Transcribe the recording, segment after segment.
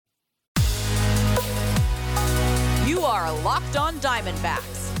are Locked On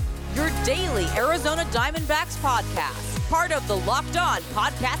Diamondbacks, your daily Arizona Diamondbacks podcast, part of the Locked On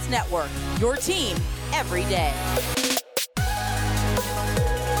Podcast Network, your team every day.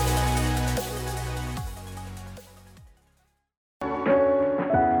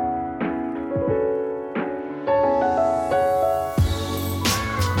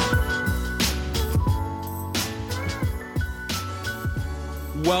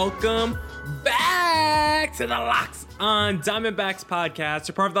 Welcome back to the Locked On Diamondbacks podcast.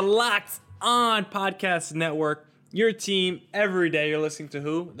 You're part of the Locked On Podcast Network. Your team every day. You're listening to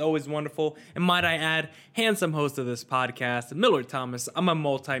who? Always wonderful, and might I add, handsome host of this podcast, Millard Thomas. I'm a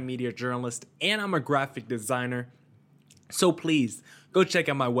multimedia journalist and I'm a graphic designer. So please go check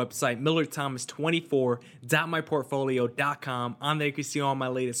out my website, millardthomas24.myportfolio.com. On there you can see all my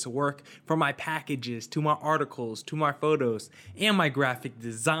latest work, from my packages to my articles to my photos and my graphic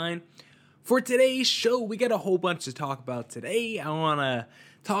design. For today's show, we got a whole bunch to talk about today. I want to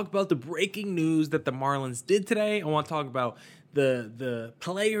talk about the breaking news that the Marlins did today. I want to talk about the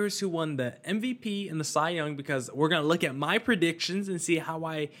players who won the MVP and the Cy Young, because we're going to look at my predictions and see how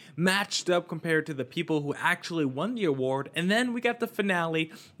I matched up compared to the people who actually won the award. And then we got the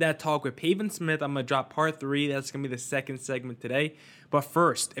finale, that talk with Pavin Smith. I'm going to drop part 3. That's going to be the second segment today. But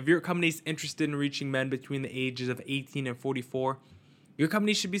first, if your company's interested in reaching men between the ages of 18 and 44, your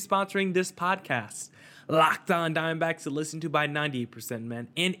company should be sponsoring this podcast. Locked On Diamondbacks is listened to by 98% men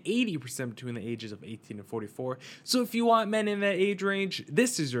and 80% between the ages of 18 and 44. So if you want men in that age range,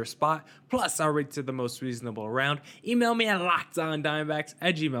 this is your spot. Plus, our rates are the most reasonable around. Email me at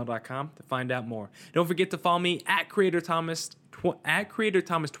lockedondiamondbacks@gmail.com to find out more. Don't forget to follow me at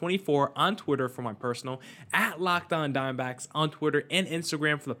CreatorThomas24 on Twitter for my personal, at Locked On Diamondbacks on Twitter and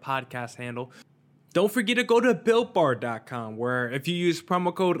Instagram for the podcast handle. Don't forget to go to BuiltBar.com, where if you use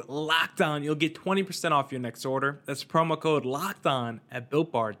promo code LOCKEDON, you'll get 20% off your next order. That's promo code LOCKEDON at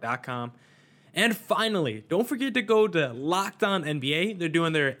BuiltBar.com. And finally, don't forget to go to Locked On NBA. They're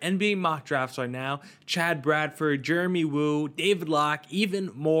doing their NBA mock drafts right now. Chad Bradford, Jeremy Woo, David Locke,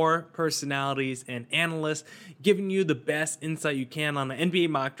 even more personalities and analysts giving you the best insight you can on the NBA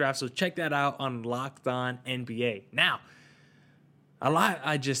mock draft. So check that out on Locked On NBA. Now, a lot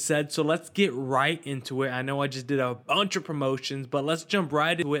I just said, so let's get right into it. I know I just did a bunch of promotions, but let's jump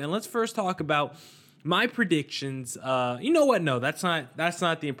right into it. And let's first talk about my predictions. You know what? No, that's not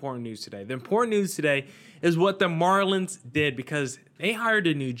the important news today. The important news today is what the Marlins did, because they hired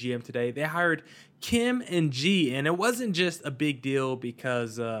a new GM today. They hired Kim and G, and it wasn't just a big deal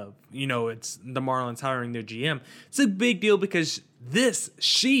because it's the Marlins hiring their GM. It's a big deal because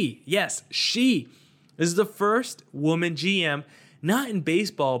she is the first woman GM, not in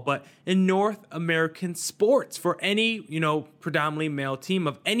baseball, but in North American sports, for any, predominantly male team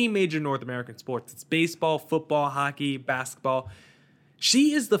of any major North American sports. It's baseball, football, hockey, basketball.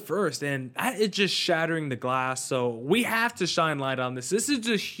 She is the first, and that is just shattering the glass. So we have to shine light on this. This is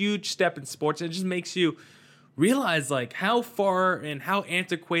a huge step in sports. It just makes you realize how far and how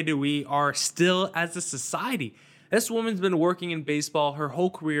antiquated we are still as a society. This woman's been working in baseball her whole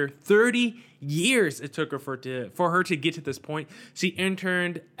career. 30 years it took her for her to get to this point. She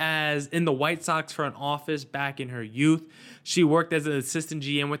interned in the White Sox front office back in her youth. She worked as an assistant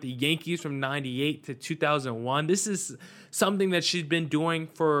GM with the Yankees from 98 to 2001. This is something that she's been doing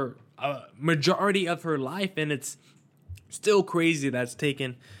for a majority of her life, and it's still crazy that's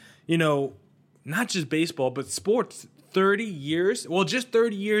taken, not just baseball, but sports, 30 years. Well, just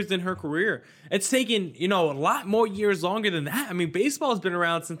 30 years in her career. It's taken, a lot more years longer than that. I mean, baseball has been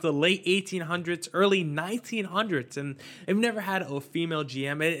around since the late 1800s, early 1900s, and they've never had a female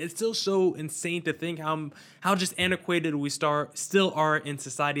GM. It's still so insane to think how just antiquated we still are in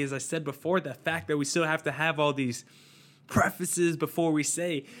society. As I said before, the fact that we still have to have all these prefaces before we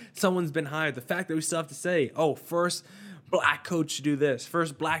say someone's been hired. The fact that we still have to say, first black coach to do this,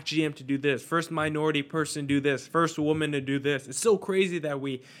 first black GM to do this, first minority person to do this, first woman to do this. It's so crazy that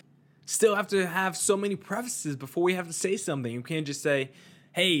we still have to have so many prefaces before we have to say something. You can't just say,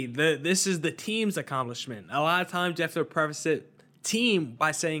 hey, this is the team's accomplishment. A lot of times you have to preface it team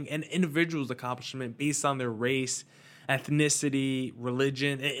by saying an individual's accomplishment based on their race, ethnicity,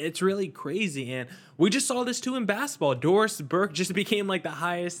 religion. It's really crazy. And we just saw this too in basketball. Doris Burke just became the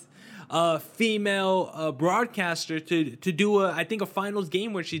highest female broadcaster to do I think a finals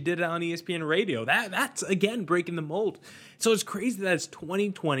game where she did it on ESPN radio. That's again breaking the mold. So it's crazy that it's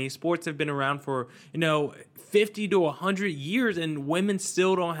 2020. Sports have been around for 50 to 100 years, and women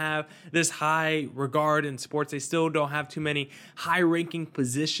still don't have this high regard in sports. They still don't have too many high-ranking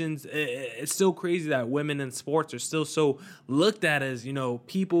positions. It's still crazy that women in sports are still so looked at as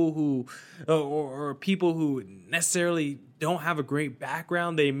people who or people who necessarily don't have a great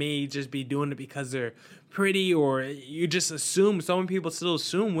background. They may just be doing it because they're pretty, or you just assume. So many people still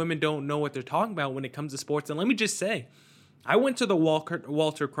assume women don't know what they're talking about when it comes to sports. And let me just say, I went to the Walter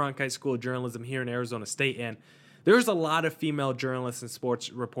Cronkite School of Journalism here in Arizona State, and there's a lot of female journalists and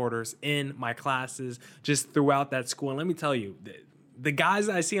sports reporters in my classes just throughout that school. And let me tell you, the guys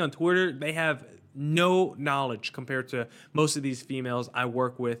that I see on Twitter, they have no knowledge compared to most of these females I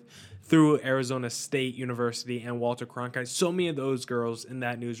work with through Arizona State University and Walter Cronkite. So many of those girls in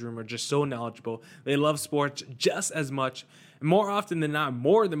that newsroom are just so knowledgeable. They love sports just as much, more often than not,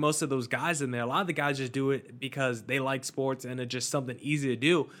 more than most of those guys in there. A lot of the guys just do it because they like sports and it's just something easy to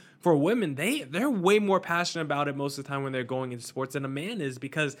do. For women, they're way more passionate about it most of the time when they're going into sports than a man is,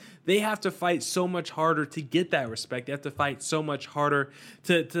 because they have to fight so much harder to get that respect. They have to fight so much harder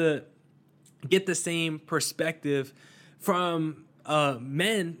to get the same perspective from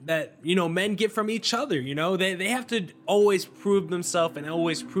men that men get from each other. They have to always prove themselves and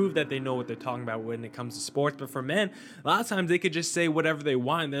always prove that they know what they're talking about when it comes to sports. But for men, a lot of times they could just say whatever they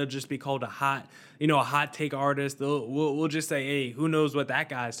want. They'll just be called a hot take artist. We'll just say, hey, who knows what that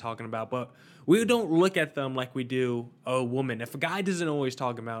guy's talking about? But we don't look at them like we do a woman. If a guy doesn't know what he's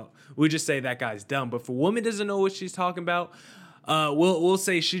talking about, we just say that guy's dumb. But if a woman doesn't know what she's talking about, we'll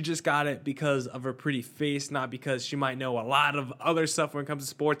say she just got it because of her pretty face, not because she might know a lot of other stuff when it comes to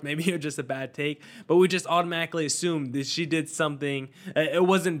sports. Maybe it's just a bad take, but we just automatically assume that she did something. It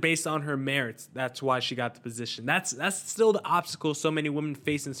wasn't based on her merits. That's why she got the position. That's still the obstacle so many women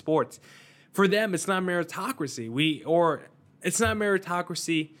face in sports. For them, it's not meritocracy. It's not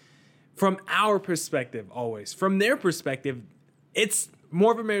meritocracy from our perspective always. From their perspective, it's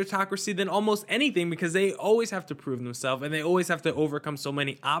more of a meritocracy than almost anything, because they always have to prove themselves and they always have to overcome so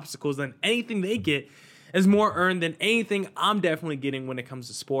many obstacles, and anything they get is more earned than anything I'm definitely getting when it comes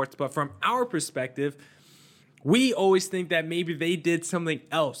to sports. But from our perspective, we always think that maybe they did something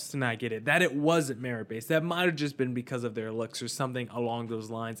else to not get it, that it wasn't merit-based, that might have just been because of their looks or something along those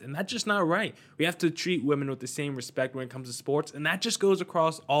lines, and that's just not right. We have to treat women with the same respect when it comes to sports, and that just goes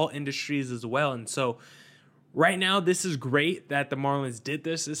across all industries as well. And so right now, this is great that the Marlins did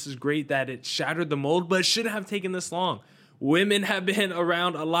this. This is great that it shattered the mold, but it shouldn't have taken this long. Women have been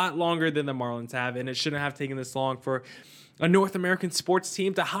around a lot longer than the Marlins have, and it shouldn't have taken this long for a North American sports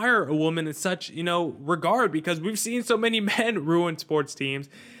team to hire a woman in such, regard, because we've seen so many men ruin sports teams,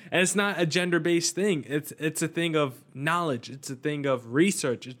 and it's not a gender-based thing. It's a thing of knowledge. It's a thing of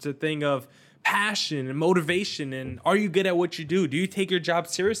research. It's a thing of passion and motivation. And are you good at what you do? Do you take your job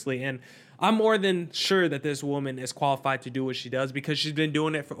seriously? And I'm more than sure that this woman is qualified to do what she does, because she's been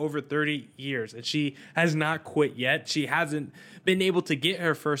doing it for over 30 years and she has not quit yet. She hasn't been able to get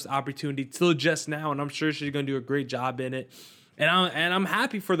her first opportunity till just now, and I'm sure she's going to do a great job in it. And I'm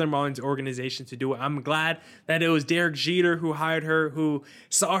happy for the Marlins organization to do it. I'm glad that it was Derek Jeter who hired her, who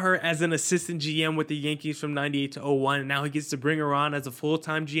saw her as an assistant GM with the Yankees from 98 to 01, and now he gets to bring her on as a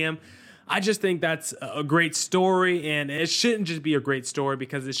full-time GM. I just think that's a great story, and it shouldn't just be a great story,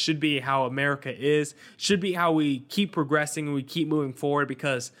 because it should be how America is. It should be how we keep progressing and we keep moving forward,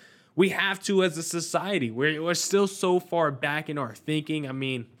 because we have to as a society. We're still so far back in our thinking. I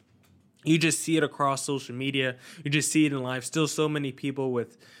mean, you just see it across social media. You just see it in life. Still so many people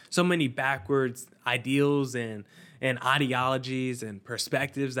with so many backwards ideals and ideologies and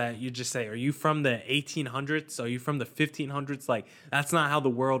perspectives that you just say, are you from the 1800s? Are you from the 1500s? Like, that's not how the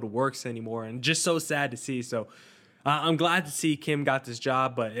world works anymore. And just so sad to see. So I'm glad to see Kim got this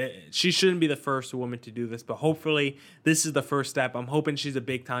job, but she shouldn't be the first woman to do this. But hopefully this is the first step. I'm hoping she's a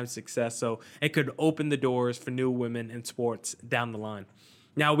big time success, so it could open the doors for new women in sports down the line.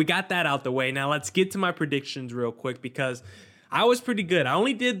 Now, we got that out the way. Now let's get to my predictions real quick, because I was pretty good. I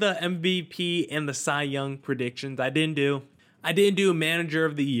only did the MVP and the Cy Young predictions. I didn't do Manager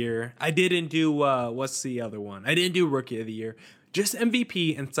of the Year. I didn't do, what's the other one? I didn't do Rookie of the Year. Just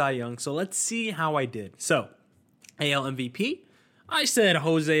MVP and Cy Young. So let's see how I did. So, AL MVP, I said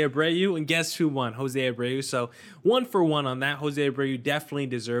Jose Abreu, and guess who won? Jose Abreu. So 1-for-1 on that. Jose Abreu definitely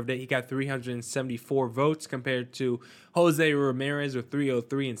deserved it. He got 374 votes compared to Jose Ramirez with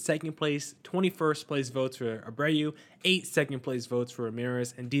 303 in second place. 21st place votes for Abreu, 8 second place votes for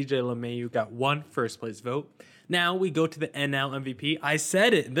Ramirez, and DJ LeMahieu got 1 first place vote. Now we go to the NL MVP. I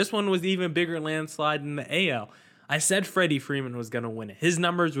said it. This one was even bigger landslide than the AL. I said Freddie Freeman was going to win it. His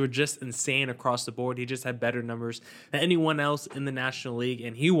numbers were just insane across the board. He just had better numbers than anyone else in the National League,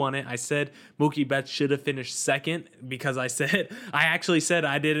 and he won it. I said Mookie Betts should have finished second because I actually said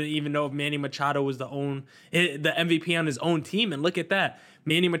I didn't even know if Manny Machado was the MVP on his own team, and look at that.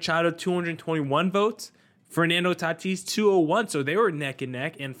 Manny Machado, 221 votes. Fernando Tatis, 201, so they were neck and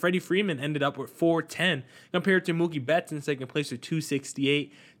neck, and Freddie Freeman ended up with 410 compared to Mookie Betts in second place with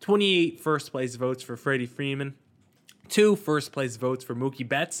 268. 28 first place votes for Freddie Freeman. 2 first place votes for Mookie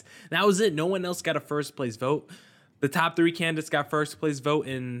Betts. That was it. No one else got a first place vote. The top 3 candidates got first place vote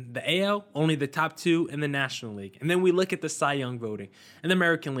in the AL, only the top 2 in the National League. And then we look at the Cy Young voting in the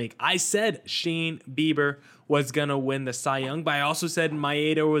American League. I said Shane Bieber was going to win the Cy Young, but I also said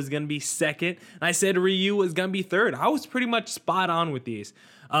Maeda was going to be second. And I said Ryu was going to be third. I was pretty much spot on with these.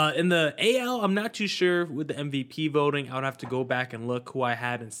 In the AL, I'm not too sure with the MVP voting. I would have to go back and look who I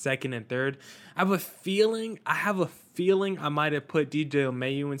had in second and third. I have a feeling I might have put DJ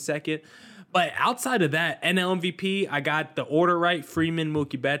LeMahieu in second. But outside of that, NL MVP, I got the order right. Freeman,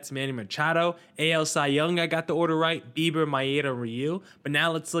 Mookie Betts, Manny Machado. AL Cy Young, I got the order right. Bieber, Maeda, Ryu. But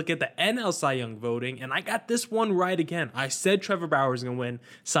now let's look at the NL Cy Young voting. And I got this one right again. I said Trevor Bauer was going to win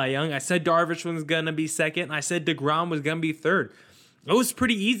Cy Young. I said Darvish was going to be second. And I said DeGrom was going to be third. It was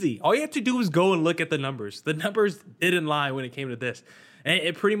pretty easy. All you have to do was go and look at the numbers. The numbers didn't lie when it came to this. And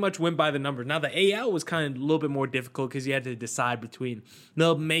it pretty much went by the numbers. Now, the AL was kind of a little bit more difficult because you had to decide between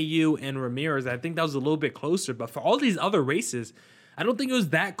LeMahieu and Ramirez. I think that was a little bit closer. But for all these other races, I don't think it was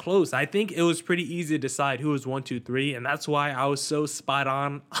that close. I think it was pretty easy to decide who was 1, 2, 3. And that's why I was so spot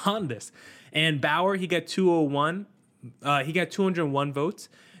on this. And Bauer, he got 201. He got 201 votes.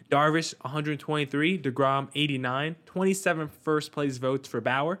 Darvish, 123. DeGrom, 89. 27 first place votes for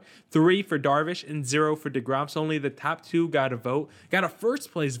Bauer. 3 for Darvish and 0 for DeGrom. So only the top 2 got a vote. Got a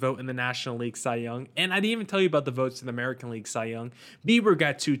first place vote in the National League Cy Young. And I didn't even tell you about the votes in the American League Cy Young. Bieber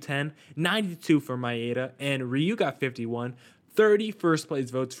got 210. 92 for Maeda. And Ryu got 51. 30 first place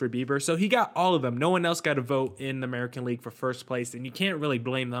votes for Bieber. So he got all of them. No one else got a vote in the American League for first place. And you can't really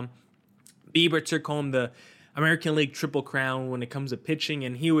blame them. Bieber took home the American League Triple Crown when it comes to pitching,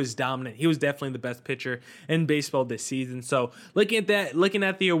 and he was dominant. He was definitely the best pitcher in baseball this season. So looking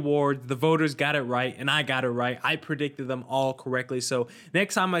at the awards, the voters got it right, and I got it right. I predicted them all correctly. So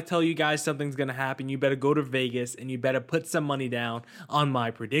next time I tell you guys something's going to happen, you better go to Vegas, and you better put some money down on my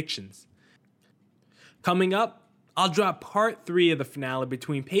predictions. Coming up, I'll drop part 3 of the finale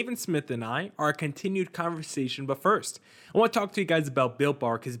between Pavin Smith and I, our continued conversation. But first, I want to talk to you guys about Built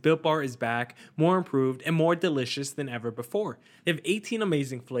Bar, because Built Bar is back, more improved, and more delicious than ever before. They have 18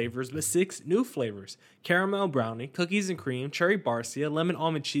 amazing flavors with 6 new flavors: caramel brownie, cookies and cream, cherry barcia, lemon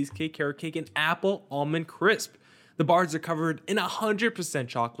almond cheesecake, carrot cake, and apple almond crisp. The bars are covered in 100%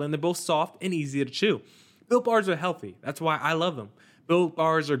 chocolate, and they're both soft and easy to chew. Built Bars are healthy. That's why I love them. Built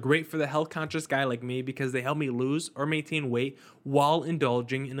Bars are great for the health-conscious guy like me because they help me lose or maintain weight while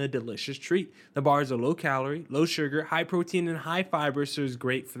indulging in a delicious treat. The bars are low-calorie, low-sugar, high-protein, and high-fiber, so it's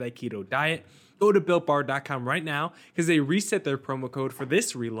great for that keto diet. Go to BuiltBar.com right now because they reset their promo code for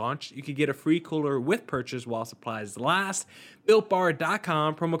this relaunch. You can get a free cooler with purchase while supplies last.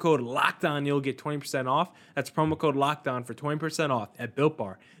 BuiltBar.com, promo code LOCKEDON, you'll get 20% off. That's promo code LOCKEDON for 20% off at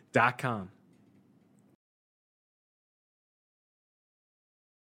BuiltBar.com.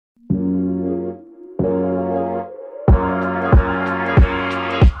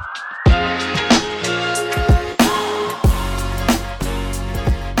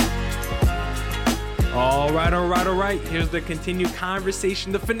 All right. Here's the continued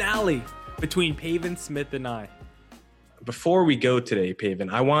conversation, the finale between Pavin Smith and I. Before we go today, Pavin,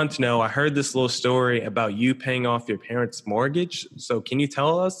 I want to know, I heard this little story about you paying off your parents' mortgage. So can you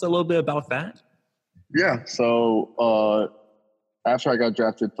tell us a little bit about that? Yeah. So after I got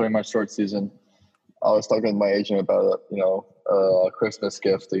drafted, playing my short season, I was talking with my agent about a Christmas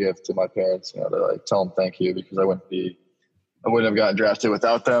gift to give to my parents. To like tell them thank you because I wouldn't have gotten drafted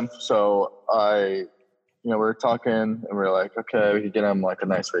without them. So we were talking and we were like, okay, we could get them like a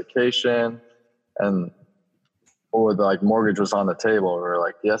nice vacation, and or the mortgage was on the table. We were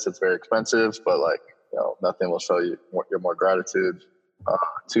like, yes, it's very expensive, but nothing will show you more gratitude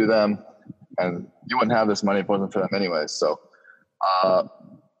to them, and you wouldn't have this money if it wasn't for them anyway. So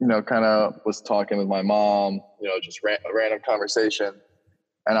kind of was talking with my mom, just a random conversation.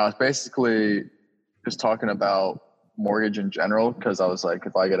 And I was basically just talking about mortgage in general, because I was like,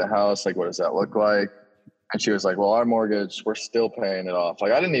 if I get a house, like, what does that look like? And she was like, well, our mortgage, we're still paying it off.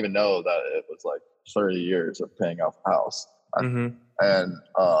 Like, I didn't even know that it was like 30 years of paying off a house. Mm-hmm. And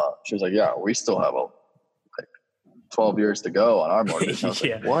she was like, yeah, we still have 12 years to go on our mortgage. I was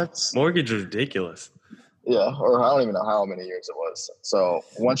like, what? Mortgage is ridiculous. Yeah, or I don't even know how many years it was. So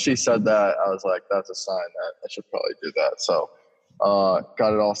once she said that, I was like, that's a sign that I should probably do that. So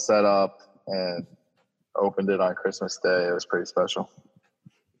got it all set up and opened it on Christmas Day. It was pretty special.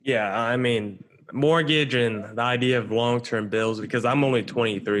 Yeah, I mean, mortgage and the idea of long-term bills, because I'm only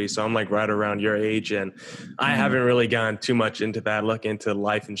 23, so I'm like right around your age, and I haven't really gone too much into that, look into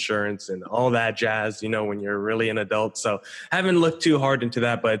life insurance and all that jazz, when you're really an adult. So I haven't looked too hard into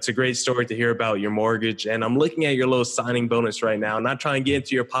that, but it's a great story to hear about your mortgage. And I'm looking at your little signing bonus right now. Not trying to get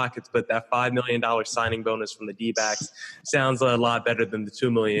into your pockets, but that $5 million signing bonus from the D-backs sounds a lot better than the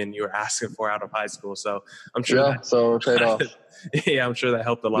 $2 million you were asking for out of high school. So I'm sure. Yeah, so it paid off. Yeah, I'm sure that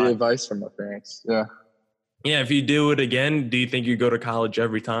helped a lot. The advice from my parents. Yeah. Yeah, if you do it again, do you think you go to college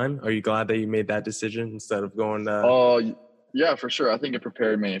every time? Are you glad that you made that decision instead of going to... Oh, yeah, for sure. I think it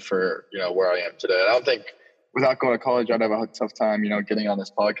prepared me for, where I am today. I don't think without going to college, I'd have a tough time, getting on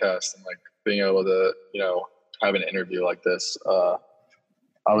this podcast and like being able to, have an interview like this. I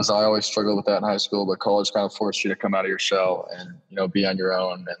always struggled with that in high school, but college kind of forced you to come out of your shell and, be on your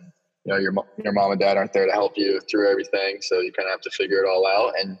own. And, your mom and dad aren't there to help you through everything. So you kind of have to figure it all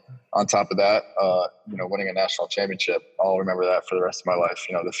out. And on top of that, winning a national championship, I'll remember that for the rest of my life.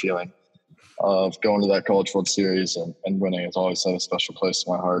 The feeling of going to that College World Series and winning has always had a special place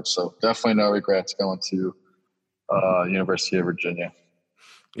in my heart. So definitely no regrets going to University of Virginia.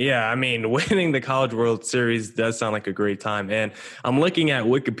 Yeah, I mean, winning the College World Series does sound like a great time. And I'm looking at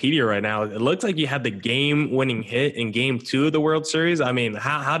Wikipedia right now. It looks like you had the game-winning hit in Game 2 of the World Series. I mean,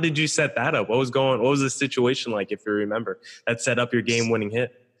 how did you set that up? What was the situation like, if you remember, that set up your game-winning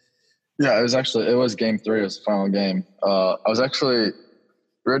hit? Yeah, it was Game 3. It was the final game. We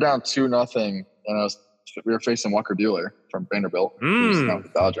were down 2-0, and we were facing Walker Buehler from Vanderbilt. Who's now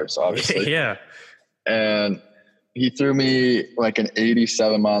with the Dodgers, obviously. Yeah. And he threw me like an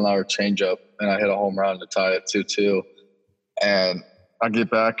 87-mile-an-hour changeup, and I hit a home run to tie it 2-2. And I get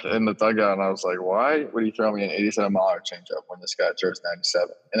back in the dugout, and I was like, why would he throw me an 87-mile-an-hour changeup when this guy throws 97?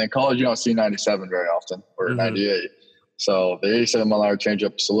 And in college, you don't see 97 very often, or 98. So the 87-mile-an-hour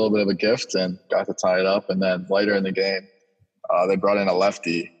changeup was a little bit of a gift, and got to tie it up. And then later in the game, they brought in a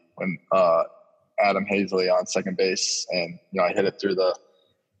lefty when Adam Hazley on second base, and I hit it through the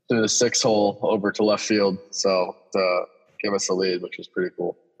 6 hole over to left field, so to give us a lead, which was pretty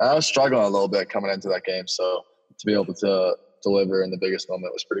cool. And I was struggling a little bit coming into that game, so to be able to deliver in the biggest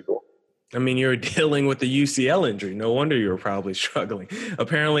moment was pretty cool. I mean, you were dealing with the UCL injury. No wonder you were probably struggling.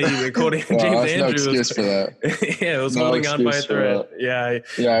 Apparently, according to James Andrews, no excuse for that. Yeah, it was holding on by a thread. Yeah,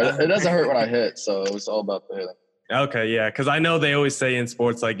 it doesn't hurt when I hit, so it was all about the hitting. Okay, yeah, because I know they always say in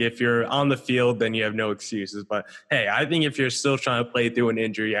sports, like, if you're on the field, then you have no excuses. But, hey, I think if you're still trying to play through an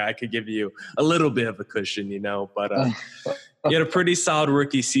injury, I could give you a little bit of a cushion, But you had a pretty solid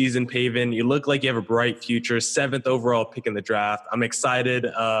rookie season, Pavin. You look like you have a bright future, 7th overall pick in the draft. I'm excited,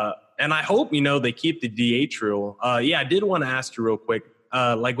 and I hope, they keep the DH rule. I did want to ask you real quick.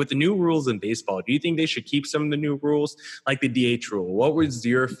 Like with the new rules in baseball, do you think they should keep some of the new rules, like the DH rule? What was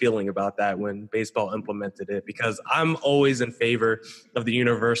your feeling about that when baseball implemented it? Because I'm always in favor of the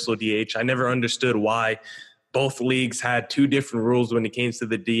universal DH. I never understood why both leagues had 2 different rules when it came to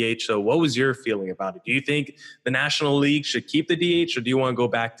the DH. So what was your feeling about it? Do you think the National League should keep the DH, or do you want to go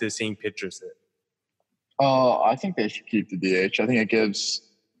back to seeing pitchers hit? I think they should keep the DH. I think it gives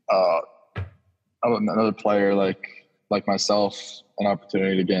another player like myself an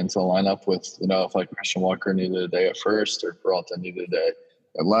opportunity to get into the lineup with, if like Christian Walker needed a day at first or Peralta needed a day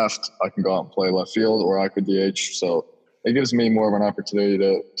at left, I can go out and play left field, or I could DH. So it gives me more of an opportunity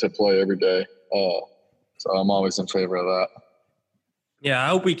to play every day. So I'm always in favor of that. Yeah, I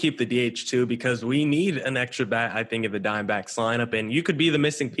hope we keep the DH too, because we need an extra bat, I think, in the Diamondbacks lineup. And you could be the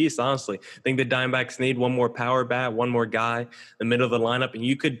missing piece, honestly. I think the Diamondbacks need one more power bat, one more guy in the middle of the lineup, and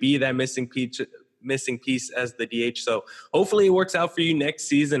you could be that missing piece as the DH. So hopefully it works out for you next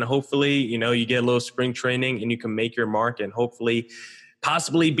season. Hopefully, you get a little spring training and you can make your mark, and hopefully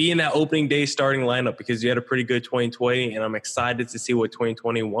possibly be in that opening day starting lineup, because you had a pretty good 2020, and I'm excited to see what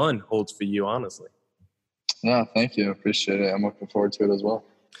 2021 holds for you, honestly. Yeah, thank you. Appreciate it. I'm looking forward to it as well.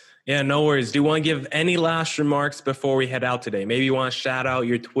 Yeah, no worries. Do you want to give any last remarks before we head out today? Maybe you want to shout out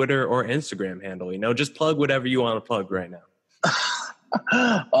your Twitter or Instagram handle, just plug whatever you want to plug right now.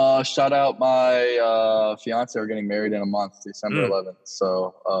 Shout out my fiance. We're getting married in a month, December 11th.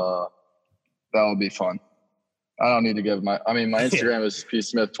 So that will be fun. I don't need to give my Instagram is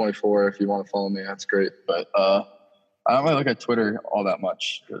psmith24. If you want to follow me, that's great. But I don't really look at Twitter all that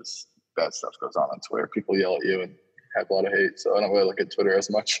much because bad stuff goes on Twitter. People yell at you and have a lot of hate. So I don't really look at Twitter as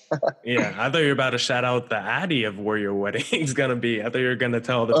much. Yeah, I thought you were about to shout out the Addy of where your wedding is going to be. I thought you were going to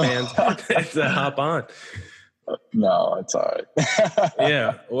tell the fans to hop on. No, it's all right.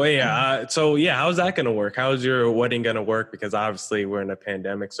 Yeah. Well, yeah. So, yeah, how's that going to work? How's your wedding going to work? Because obviously we're in a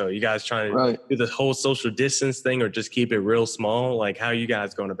pandemic. So you guys trying to do the whole social distance thing or just keep it real small? Like, how are you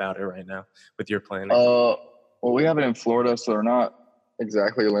guys going about it right now with your planning? Well, we have it in Florida, so they're not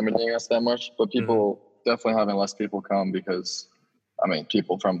exactly limiting us that much. But people definitely having less people come because,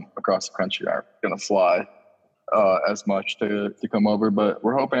 people from across the country aren't going to fly as much to come over. But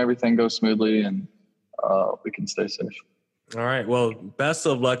we're hoping everything goes smoothly and we can stay safe. All right. Well, best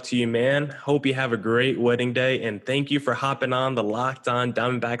of luck to you, man. Hope you have a great wedding day. And thank you for hopping on the Locked On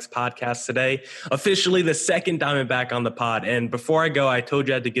Diamondbacks podcast today. Officially the second Diamondback on the pod. And before I go, I told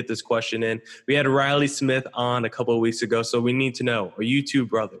you I had to get this question in. We had Riley Smith on a couple of weeks ago. So we need to know, are you two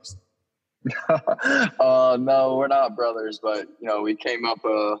brothers? No, we're not brothers, but we came up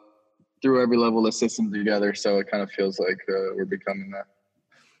through every level of the system together. So it kind of feels like we're becoming that.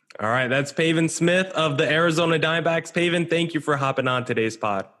 All right, that's Pavin Smith of the Arizona Diamondbacks. Pavin, thank you for hopping on today's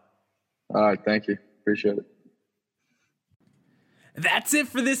pod. All right, thank you. Appreciate it. That's it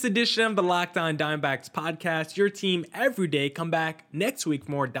for this edition of the Locked On Diamondbacks podcast. Your team every day. Come back next week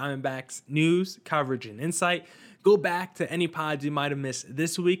for more Diamondbacks news, coverage, and insight. Go back to any pods you might have missed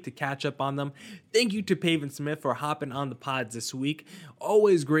this week to catch up on them. Thank you to Pavin Smith for hopping on the pods this week.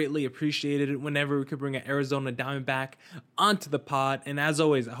 Always greatly appreciated it whenever we could bring an Arizona Diamondback onto the pod. And as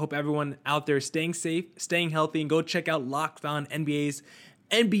always, I hope everyone out there is staying safe, staying healthy, and go check out Locked On NBA's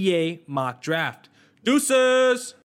NBA Mock Draft. Deuces!